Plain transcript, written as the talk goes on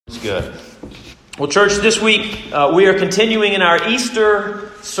good. Well, church, this week we are continuing in our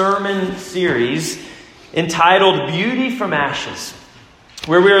Easter sermon series entitled Beauty from Ashes,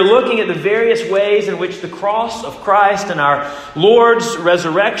 where we are looking at the various ways in which the cross of Christ and our Lord's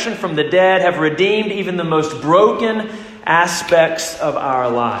resurrection from the dead have redeemed even the most broken aspects of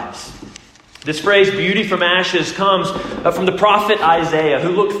our lives. This phrase, beauty from ashes, comes from the prophet Isaiah, who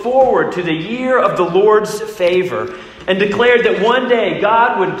looked forward to the year of the Lord's favor and declared that one day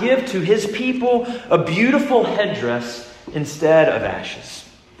God would give to his people a beautiful headdress instead of ashes.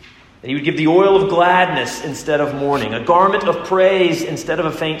 That he would give the oil of gladness instead of mourning, a garment of praise instead of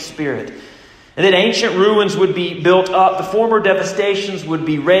a faint spirit. And that ancient ruins would be built up, the former devastations would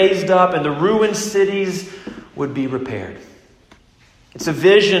be raised up, and the ruined cities would be repaired. It's a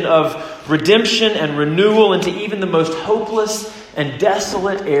vision of redemption and renewal into even the most hopeless and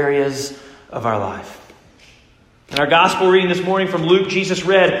desolate areas of our life. In our gospel reading this morning from Luke, Jesus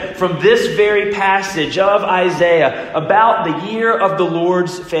read from this very passage of Isaiah about the year of the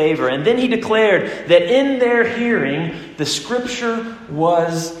Lord's favor. And then he declared that in their hearing, the scripture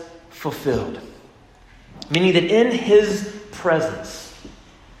was fulfilled. Meaning that in his presence,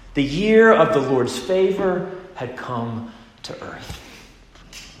 the year of the Lord's favor had come to earth.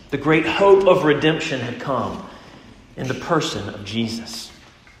 The great hope of redemption had come in the person of Jesus.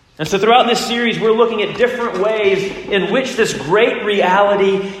 And so throughout this series, we're looking at different ways in which this great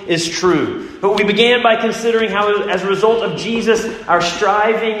reality is true. But we began by considering how, as a result of Jesus, our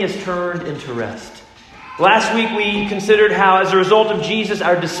striving is turned into rest. Last week, we considered how, as a result of Jesus,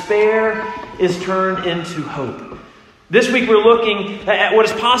 our despair is turned into hope. This week we're looking at what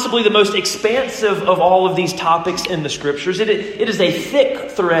is possibly the most expansive of all of these topics in the Scriptures. It is a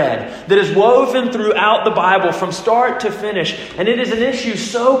thick thread that is woven throughout the Bible from start to finish. And it is an issue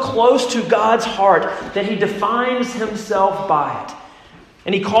so close to God's heart that He defines Himself by it.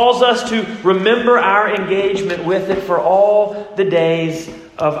 And He calls us to remember our engagement with it for all the days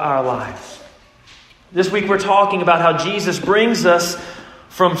of our lives. This week we're talking about how Jesus brings us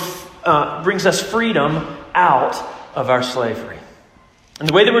freedom out of our slavery. And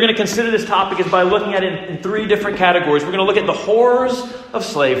the way that we're going to consider this topic is by looking at it in three different categories. We're going to look at the horrors of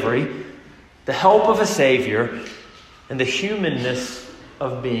slavery, the help of a Savior, and the humanness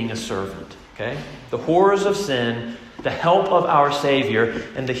of being a servant. Okay? The horrors of sin, the help of our Savior,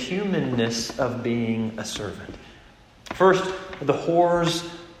 and the humanness of being a servant. First, the horrors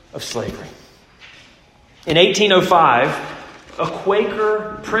of slavery. In 1805, a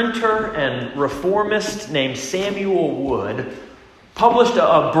Quaker printer and reformist named Samuel Wood published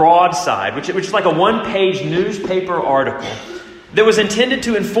a broadside, which is like a one-page newspaper article that was intended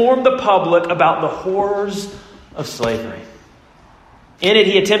to inform the public about the horrors of slavery. In it,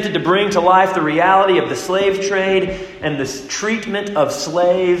 he attempted to bring to life the reality of the slave trade and the treatment of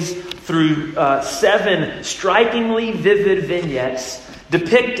slaves through 7 strikingly vivid vignettes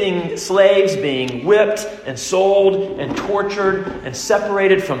depicting slaves being whipped and sold and tortured and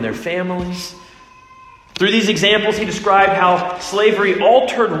separated from their families. Through these examples, he described how slavery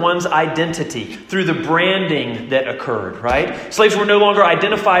altered one's identity through the branding that occurred, right? Slaves were no longer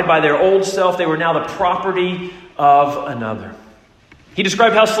identified by their old self. They were now the property of another. He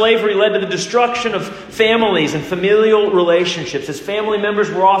described how slavery led to the destruction of families and familial relationships, as family members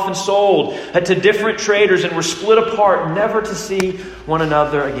were often sold to different traders and were split apart, never to see one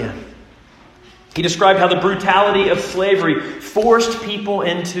another again. He described how the brutality of slavery forced people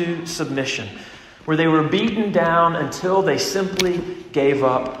into submission, where they were beaten down until they simply gave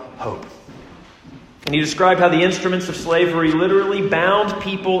up hope. And he described how the instruments of slavery literally bound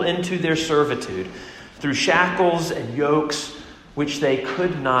people into their servitude through shackles and yokes which they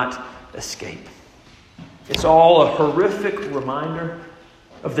could not escape. It's all a horrific reminder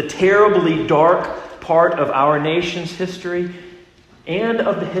of the terribly dark part of our nation's history and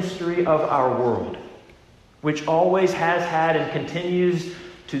of the history of our world, which always has had and continues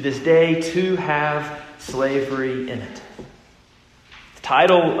to this day to have slavery in it. The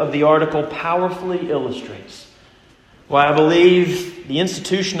title of the article powerfully illustrates why I believe the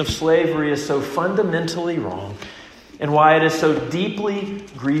institution of slavery is so fundamentally wrong and why it is so deeply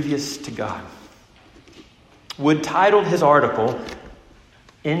grievous to God. Wood titled his article,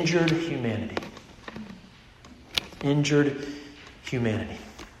 Injured Humanity. Injured Humanity.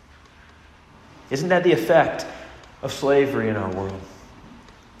 Isn't that the effect of slavery in our world?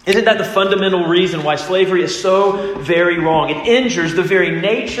 Isn't that the fundamental reason why slavery is so very wrong? It injures the very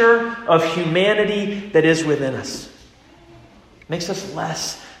nature of humanity that is within us. It makes us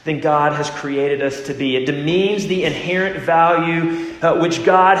less than God has created us to be. It demeans the inherent value which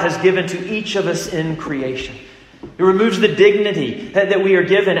God has given to each of us in creation. It removes the dignity that we are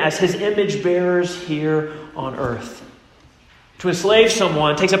given as his image bearers here on earth. To enslave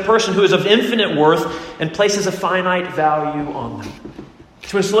someone takes a person who is of infinite worth and places a finite value on them.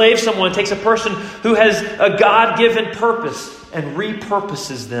 To enslave someone takes a person who has a God-given purpose and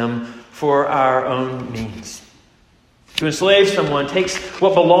repurposes them for our own means. To enslave someone takes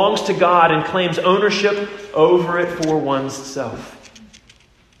what belongs to God and claims ownership over it for one's self.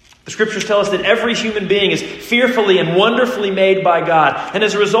 The Scriptures tell us that every human being is fearfully and wonderfully made by God, and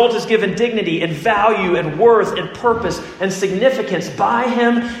as a result is given dignity and value and worth and purpose and significance by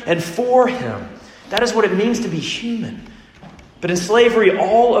Him and for Him. That is what it means to be human. But in slavery,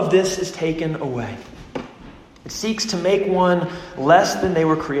 all of this is taken away. It seeks to make one less than they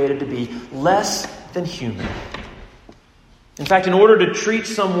were created to be, less than human. In fact, in order to treat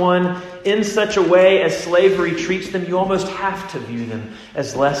someone in such a way as slavery treats them, you almost have to view them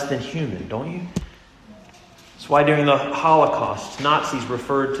as less than human, don't you? That's why during the Holocaust, Nazis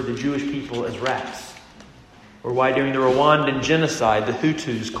referred to the Jewish people as rats. Or why during the Rwandan genocide, the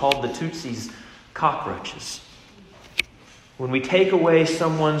Hutus called the Tutsis cockroaches. When we take away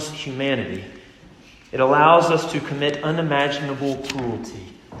someone's humanity, it allows us to commit unimaginable cruelty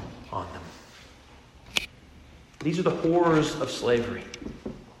on them. These are the horrors of slavery.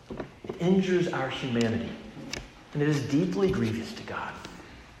 It injures our humanity, and it is deeply grievous to God.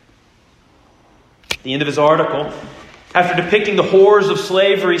 At the end of his article, after depicting the horrors of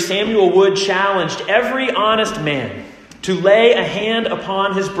slavery, Samuel Wood challenged every honest man to lay a hand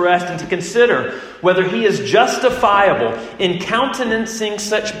upon his breast and to consider whether he is justifiable in countenancing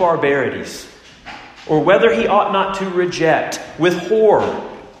such barbarities, or whether he ought not to reject with horror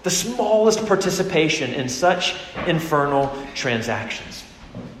the smallest participation in such infernal transactions.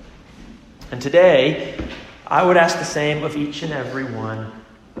 And today, I would ask the same of each and every one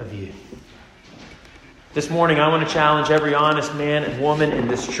of you. This morning, I want to challenge every honest man and woman in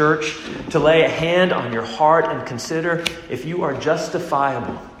this church to lay a hand on your heart and consider if you are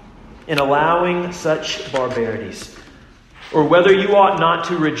justifiable in allowing such barbarities, or whether you ought not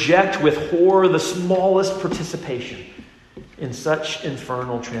to reject with horror the smallest participation in such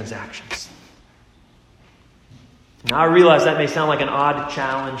infernal transactions. Now, I realize that may sound like an odd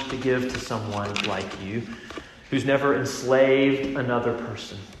challenge to give to someone like you who's never enslaved another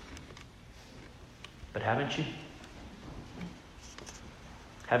person. But haven't you?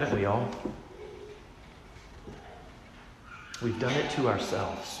 Haven't we all? We've done it to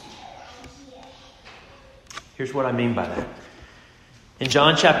ourselves. Here's what I mean by that. In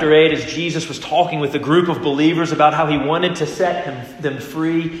John chapter 8, as Jesus was talking with a group of believers about how he wanted to set them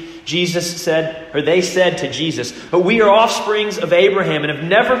free, they said to Jesus, "But we are offsprings of Abraham and have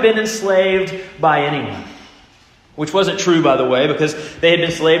never been enslaved by anyone." Which wasn't true, by the way, because they had been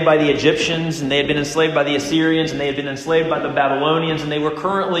enslaved by the Egyptians, and they had been enslaved by the Assyrians, and they had been enslaved by the Babylonians, and they were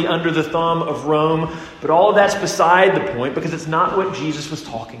currently under the thumb of Rome. But all of that's beside the point, because it's not what Jesus was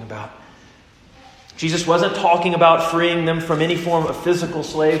talking about. Jesus wasn't talking about freeing them from any form of physical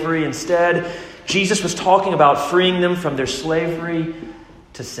slavery. Instead, Jesus was talking about freeing them from their slavery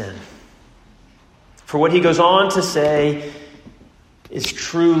to sin. For what he goes on to say is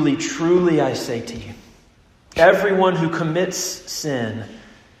truly, truly, I say to you, everyone who commits sin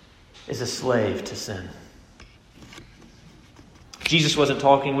is a slave to sin. Jesus wasn't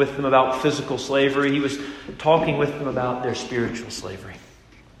talking with them about physical slavery. He was talking with them about their spiritual slavery.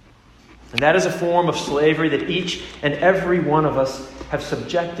 And that is a form of slavery that each and every one of us have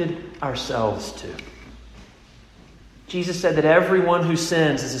subjected ourselves to. Jesus said that everyone who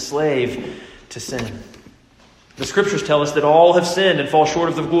sins is a slave to sin. The Scriptures tell us that all have sinned and fall short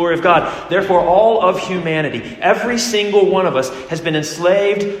of the glory of God. Therefore, all of humanity, every single one of us, has been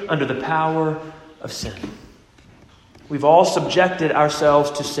enslaved under the power of sin. We've all subjected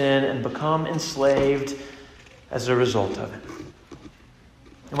ourselves to sin and become enslaved as a result of it.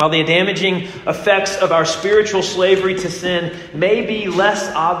 And while the damaging effects of our spiritual slavery to sin may be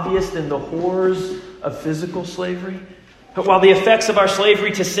less obvious than the horrors of physical slavery, but while the effects of our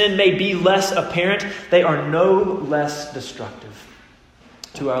slavery to sin may be less apparent, they are no less destructive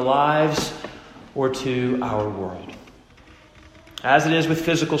to our lives or to our world. As it is with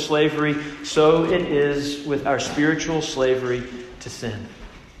physical slavery, so it is with our spiritual slavery to sin.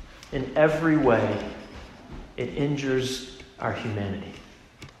 In every way, it injures our humanity.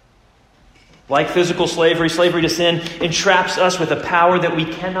 Like physical slavery, slavery to sin entraps us with a power that we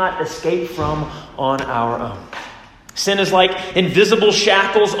cannot escape from on our own. Sin is like invisible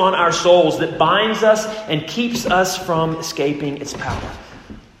shackles on our souls that binds us and keeps us from escaping its power.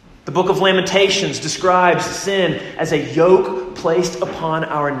 The book of Lamentations describes sin as a yoke placed upon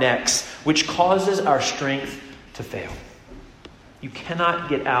our necks, which causes our strength to fail. You cannot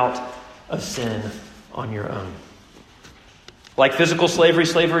get out of sin on your own. Like physical slavery,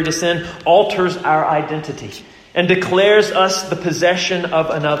 slavery to sin alters our identity and declares us the possession of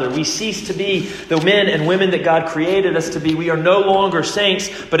another. We cease to be the men and women that God created us to be. We are no longer saints,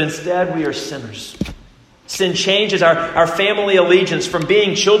 but instead we are sinners. Sin changes our family allegiance from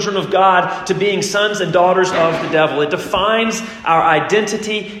being children of God to being sons and daughters of the devil. It defines our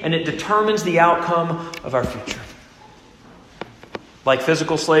identity and it determines the outcome of our future. Like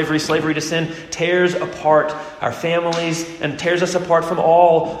physical slavery, slavery to sin tears apart our families and tears us apart from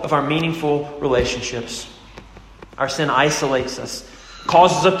all of our meaningful relationships. Our sin isolates us,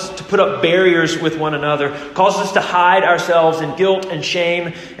 causes us to put up barriers with one another, causes us to hide ourselves in guilt and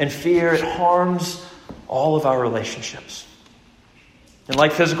shame and fear. It harms all of our relationships. And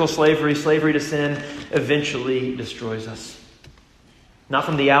like physical slavery, slavery to sin eventually destroys us. Not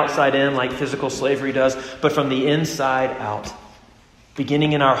from the outside in like physical slavery does, but from the inside out.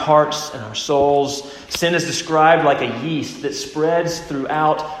 Beginning in our hearts and our souls, sin is described like a yeast that spreads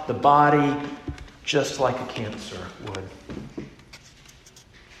throughout the body just like a cancer would.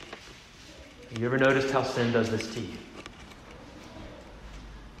 Have you ever noticed how sin does this to you?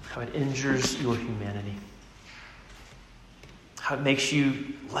 How it injures your humanity. How it makes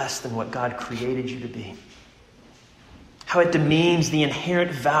you less than what God created you to be. How it demeans the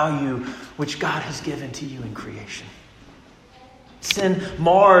inherent value which God has given to you in creation. Sin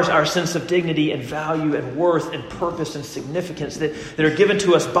mars our sense of dignity and value and worth and purpose and significance that are given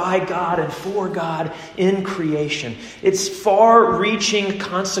to us by God and for God in creation. Its far-reaching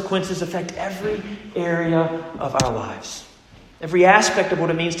consequences affect every area of our lives. Every aspect of what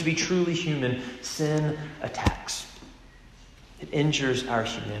it means to be truly human, sin attacks. It injures our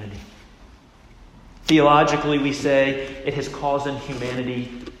humanity. Theologically, we say it has caused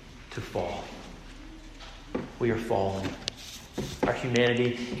humanity to fall. We are fallen. Our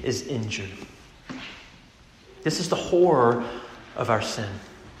humanity is injured. This is the horror of our sin.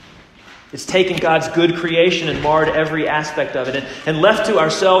 It's taken God's good creation and marred every aspect of it. And left to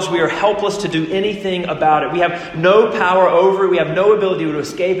ourselves, we are helpless to do anything about it. We have no power over it. We have no ability to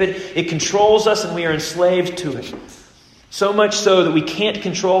escape it. It controls us and we are enslaved to it. So much so that we can't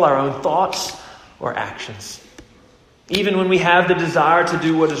control our own thoughts or actions. Even when we have the desire to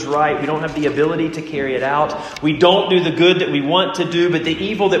do what is right, we don't have the ability to carry it out. We don't do the good that we want to do, but the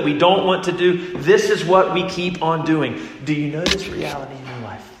evil that we don't want to do, this is what we keep on doing. Do you know this reality in your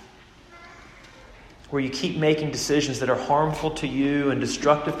life? Where you keep making decisions that are harmful to you and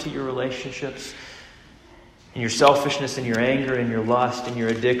destructive to your relationships, and your selfishness and your anger and your lust and your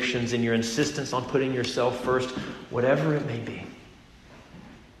addictions and your insistence on putting yourself first, whatever it may be.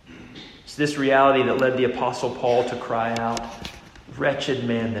 It's this reality that led the Apostle Paul to cry out, "Wretched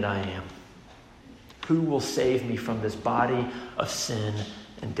man that I am, who will save me from this body of sin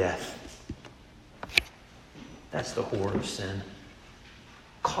and death?" That's the horror of sin.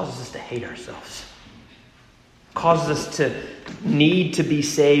 It causes us to hate ourselves. It causes us to need to be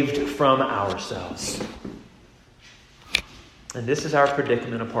saved from ourselves. And this is our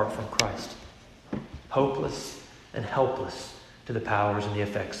predicament apart from Christ. Hopeless and helpless to the powers and the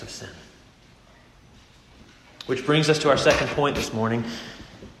effects of sin. Which brings us to our second point this morning,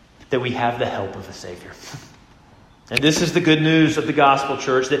 that we have the help of a Savior. And this is the good news of the gospel,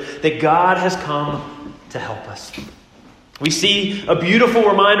 church, that God has come to help us. We see a beautiful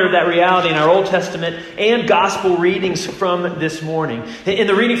reminder of that reality in our Old Testament and gospel readings from this morning. In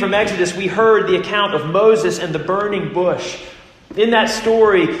the reading from Exodus, we heard the account of Moses and the burning bush. In that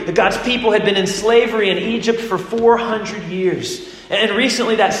story, God's people had been in slavery in Egypt for 400 years. And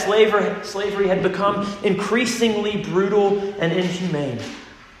recently that slavery had become increasingly brutal and inhumane.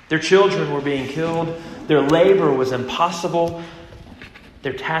 Their children were being killed. Their labor was impossible.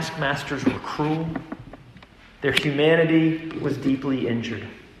 Their taskmasters were cruel. Their humanity was deeply injured.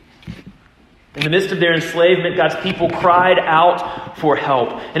 In the midst of their enslavement, God's people cried out for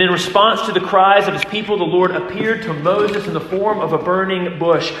help. And in response to the cries of his people, the Lord appeared to Moses in the form of a burning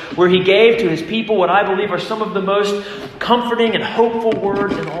bush, where he gave to his people what I believe are some of the most comforting and hopeful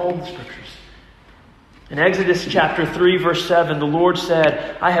words in all the Scriptures. In Exodus chapter 3, verse 7, the Lord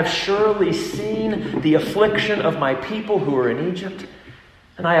said, "I have surely seen the affliction of my people who are in Egypt,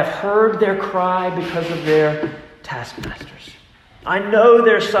 and I have heard their cry because of their taskmasters. I know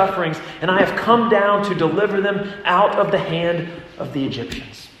their sufferings, and I have come down to deliver them out of the hand of the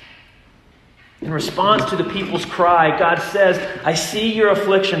Egyptians." In response to the people's cry, God says, "I see your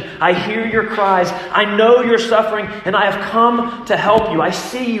affliction. I hear your cries. I know your suffering, and I have come to help you. I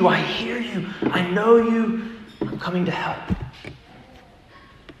see you. I hear you. I know you. I'm coming to help."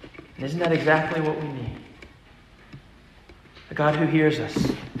 And isn't that exactly what we need? A God who hears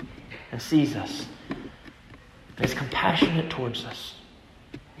us and sees us and is compassionate towards us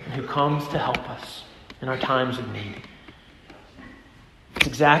and who comes to help us in our times of need. It's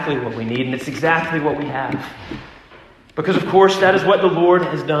exactly what we need, and it's exactly what we have. Because, of course, that is what the Lord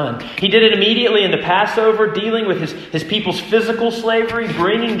has done. He did it immediately in the Passover, dealing with his people's physical slavery,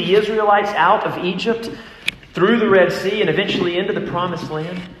 bringing the Israelites out of Egypt, through the Red Sea, and eventually into the Promised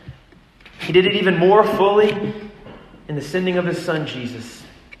Land. He did it even more fully in the sending of His Son, Jesus,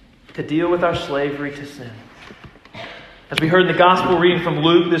 to deal with our slavery to sin. As we heard in the Gospel reading from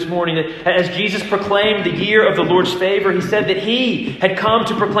Luke this morning, that as Jesus proclaimed the year of the Lord's favor, He said that He had come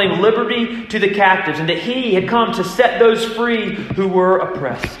to proclaim liberty to the captives and that He had come to set those free who were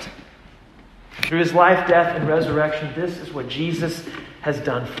oppressed. Through His life, death, and resurrection, this is what Jesus has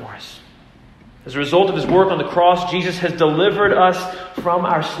done for us. As a result of His work on the cross, Jesus has delivered us from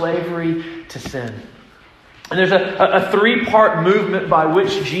our slavery to sin. And there's a three-part movement by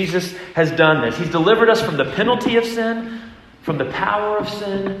which Jesus has done this. He's delivered us from the penalty of sin, from the power of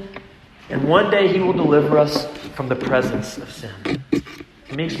sin, and one day He will deliver us from the presence of sin.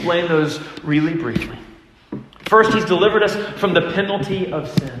 Let me explain those really briefly. First, He's delivered us from the penalty of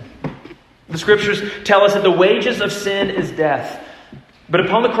sin. The Scriptures tell us that the wages of sin is death. But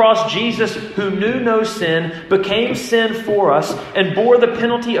upon the cross, Jesus, who knew no sin, became sin for us and bore the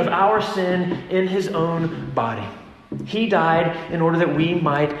penalty of our sin in His own body. He died in order that we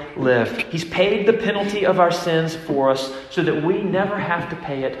might live. He's paid the penalty of our sins for us so that we never have to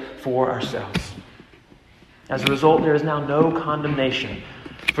pay it for ourselves. As a result, there is now no condemnation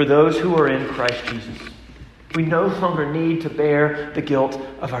for those who are in Christ Jesus. We no longer need to bear the guilt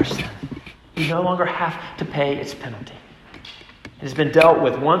of our sin. We no longer have to pay its penalty. It has been dealt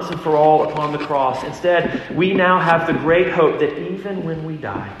with once and for all upon the cross. Instead, we now have the great hope that even when we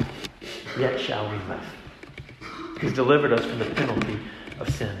die, yet shall we live. He's delivered us from the penalty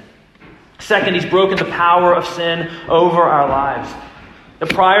of sin. Second, He's broken the power of sin over our lives.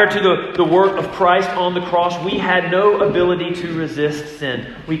 Prior to the work of Christ on the cross, we had no ability to resist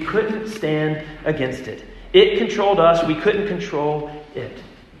sin. We couldn't stand against it. It controlled us. We couldn't control it.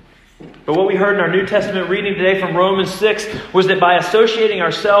 But what we heard in our New Testament reading today from Romans 6 was that by associating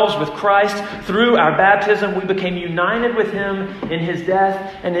ourselves with Christ through our baptism, we became united with Him in His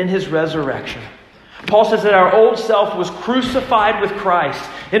death and in His resurrection. Paul says that our old self was crucified with Christ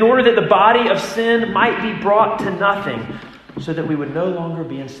in order that the body of sin might be brought to nothing, so that we would no longer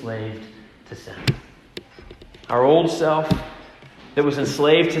be enslaved to sin. Our old self that was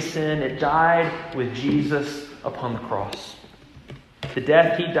enslaved to sin, it died with Jesus upon the cross. The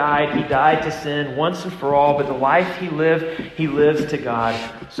death He died to sin once and for all, but the life He lives to God.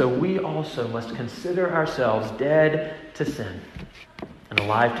 So we also must consider ourselves dead to sin and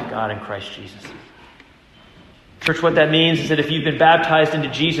alive to God in Christ Jesus. Church, what that means is that if you've been baptized into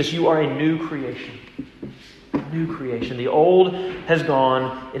Jesus, you are a new creation. A new creation. The old has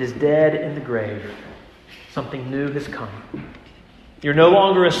gone. It is dead in the grave. Something new has come. You're no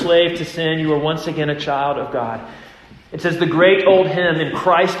longer a slave to sin. You are once again a child of God. It says the great old hymn, "In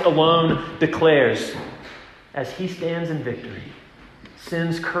Christ alone," declares, as He stands in victory,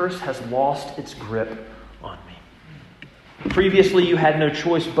 sin's curse has lost its grip on me. Previously, you had no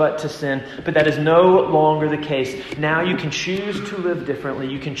choice but to sin, but that is no longer the case. Now you can choose to live differently.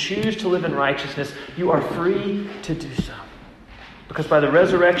 You can choose to live in righteousness. You are free to do so. Because by the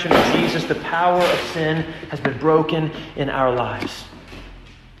resurrection of Jesus, the power of sin has been broken in our lives.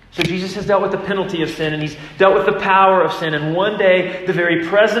 So Jesus has dealt with the penalty of sin, and He's dealt with the power of sin, and one day the very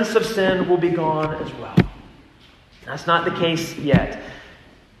presence of sin will be gone as well. That's not the case yet.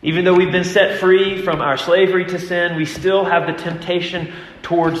 Even though we've been set free from our slavery to sin, we still have the temptation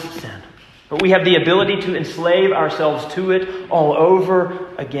towards sin. But we have the ability to enslave ourselves to it all over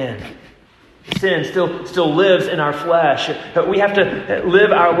again. Sin still lives in our flesh. But we have to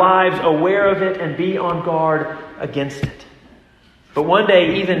live our lives aware of it and be on guard against it. But one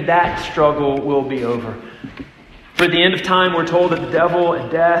day, even that struggle will be over. For at the end of time, we're told that the devil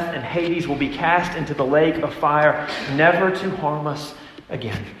and death and Hades will be cast into the lake of fire, never to harm us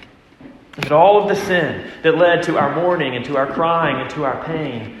again. And that all of the sin that led to our mourning and to our crying and to our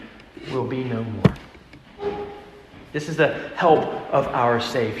pain will be no more. This is the help of our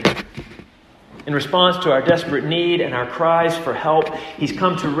Savior. In response to our desperate need and our cries for help, He's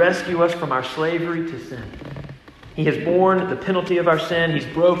come to rescue us from our slavery to sin. He has borne the penalty of our sin. He's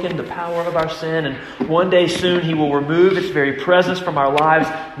broken the power of our sin. And one day soon He will remove its very presence from our lives,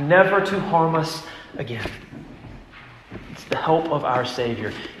 never to harm us again. It's the help of our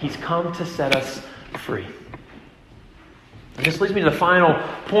Savior. He's come to set us free. And this leads me to the final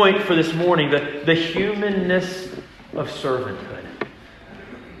point for this morning, the humanness of servanthood.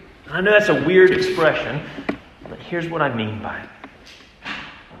 I know that's a weird expression, but here's what I mean by it.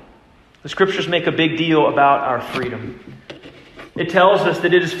 The Scriptures make a big deal about our freedom. It tells us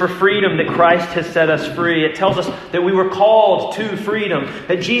that it is for freedom that Christ has set us free. It tells us that we were called to freedom.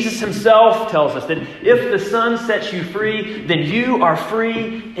 That Jesus himself tells us that if the Son sets you free, then you are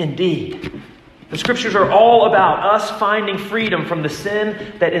free indeed. The Scriptures are all about us finding freedom from the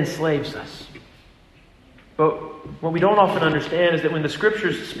sin that enslaves us. But what we don't often understand is that when the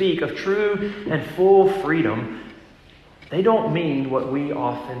Scriptures speak of true and full freedom, they don't mean what we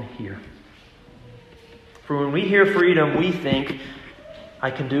often hear. For when we hear freedom, we think, I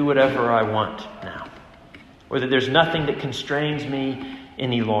can do whatever I want now. Or that there's nothing that constrains me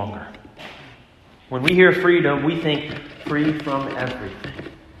any longer. When we hear freedom, we think free from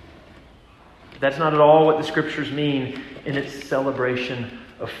everything. That's not at all what the Scriptures mean in its celebration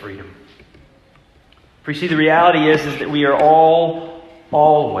of freedom. For you see, the reality is that we are all,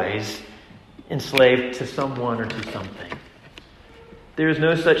 always enslaved to someone or to something. There is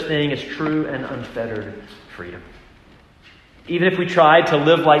no such thing as true and unfettered freedom. Even if we tried to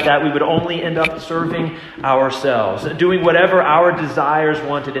live like that, we would only end up serving ourselves, doing whatever our desires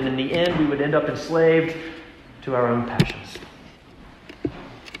wanted, and in the end, we would end up enslaved to our own passions.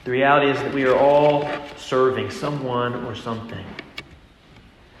 The reality is that we are all serving someone or something.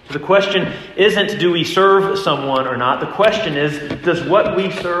 So the question isn't, do we serve someone or not? The question is, does what we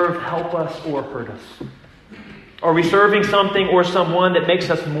serve help us or hurt us? Are we serving something or someone that makes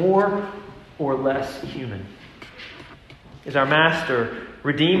us more or less human? Is our master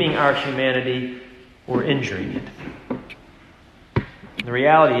redeeming our humanity or injuring it? The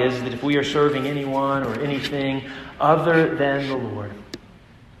reality is that if we are serving anyone or anything other than the Lord,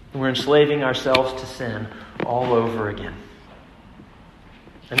 we're enslaving ourselves to sin all over again.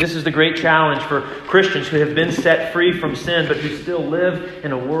 And this is the great challenge for Christians who have been set free from sin, but who still live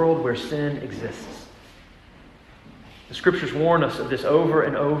in a world where sin exists. The Scriptures warn us of this over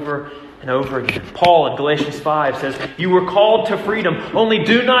and over and over again. Paul in Galatians 5 says, you were called to freedom, only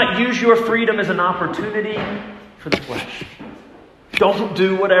do not use your freedom as an opportunity for the flesh. Don't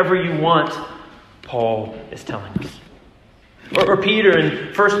do whatever you want, Paul is telling us. Or Peter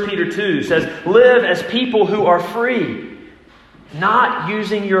in 1 Peter 2 says, live as people who are free, not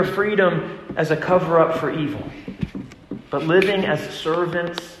using your freedom as a cover-up for evil, but living as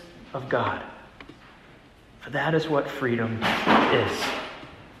servants of God. For that is what freedom is.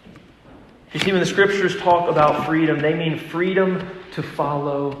 You see, when the Scriptures talk about freedom, they mean freedom to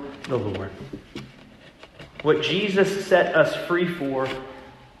follow the Lord. What Jesus set us free for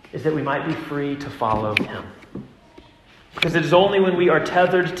is that we might be free to follow Him. Because it is only when we are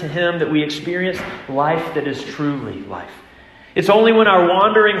tethered to Him that we experience life that is truly life. It's only when our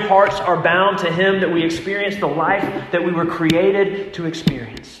wandering hearts are bound to Him that we experience the life that we were created to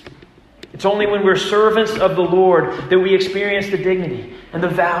experience. It's only when we're servants of the Lord that we experience the dignity and the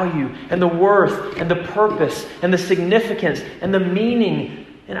value and the worth and the purpose and the significance and the meaning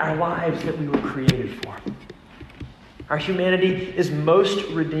in our lives that we were created for. Our humanity is most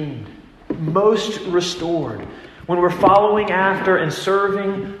redeemed, most restored when we're following after and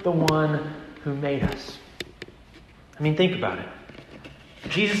serving the one who made us. I mean, think about it.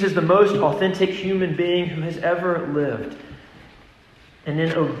 Jesus is the most authentic human being who has ever lived. And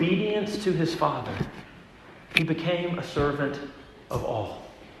in obedience to His Father, He became a servant of all.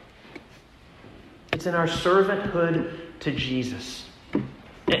 It's in our servanthood to Jesus,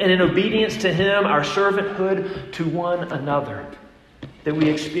 and in obedience to Him, our servanthood to one another, that we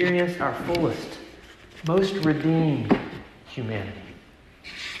experience our fullest, most redeemed humanity.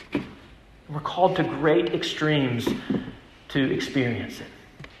 We're called to great extremes to experience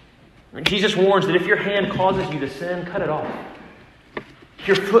it. Jesus warns that if your hand causes you to sin, cut it off. If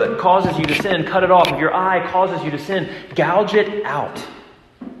your foot causes you to sin, cut it off. If your eye causes you to sin, gouge it out.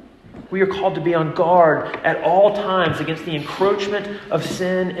 We are called to be on guard at all times against the encroachment of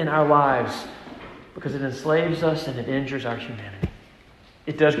sin in our lives because it enslaves us and it injures our humanity.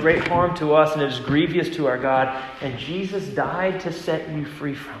 It does great harm to us and it is grievous to our God, and Jesus died to set you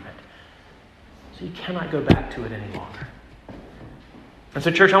free from it. So you cannot go back to it any longer. And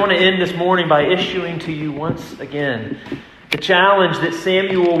so, church, I want to end this morning by issuing to you once again the challenge that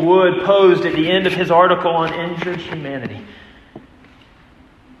Samuel Wood posed at the end of his article on injured humanity.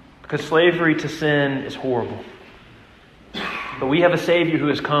 Because slavery to sin is horrible. But we have a Savior who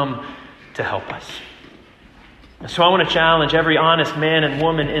has come to help us. And so I want to challenge every honest man and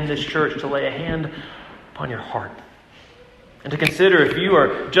woman in this church to lay a hand upon your heart and to consider if you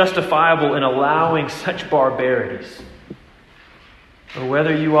are justifiable in allowing such barbarities, or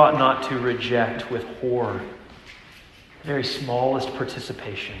whether you ought not to reject with horror the very smallest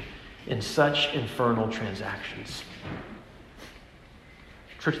participation in such infernal transactions.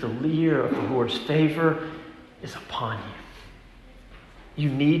 Church, the leer of the Lord's favor is upon you. You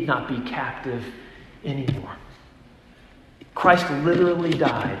need not be captive anymore. Christ literally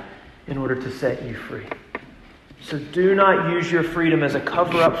died in order to set you free. So do not use your freedom as a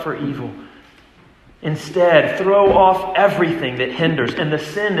cover-up for evil. Instead, throw off everything that hinders and the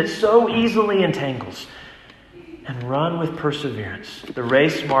sin that so easily entangles, and run with perseverance the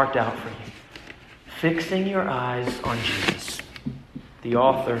race marked out for you, fixing your eyes on Jesus, the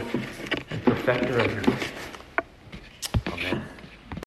author and perfecter of your faith.